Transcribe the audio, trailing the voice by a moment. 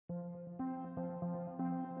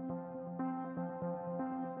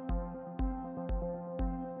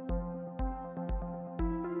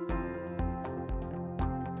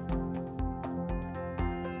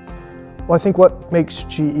Well, I think what makes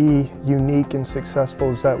GE unique and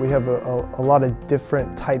successful is that we have a lot of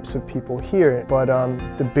different types of people here, but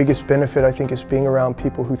the biggest benefit I think is being around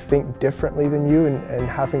people who think differently than you and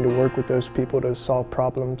having to work with those people to solve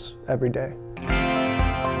problems every day.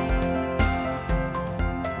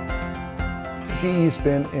 GE's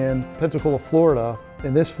been in Pensacola, Florida,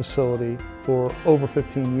 in this facility for over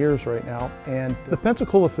 15 years right now, and the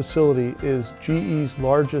Pensacola facility is GE's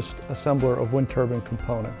largest assembler of wind turbine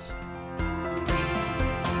components.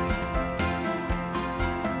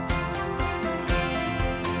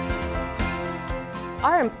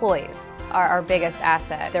 Our employees are our biggest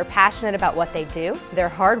asset. They're passionate about what they do, they're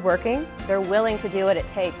hardworking, they're willing to do what it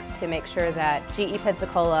takes to make sure that GE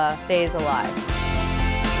Pensacola stays alive.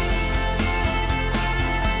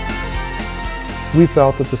 We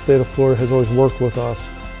felt that the state of Florida has always worked with us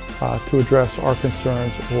to address our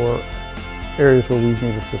concerns or areas where we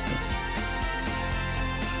need assistance.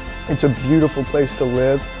 It's a beautiful place to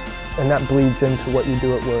live, and that bleeds into what you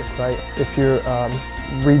do at work, right? If you're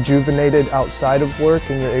rejuvenated outside of work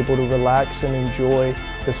and you're able to relax and enjoy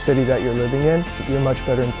the city that you're living in, you're much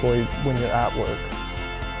better employed when you're at work.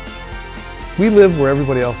 We live where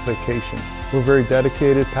everybody else vacations. We're very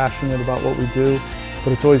dedicated, passionate about what we do,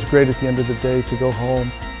 but it's always great at the end of the day to go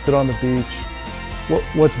home, sit on the beach.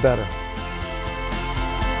 What's better?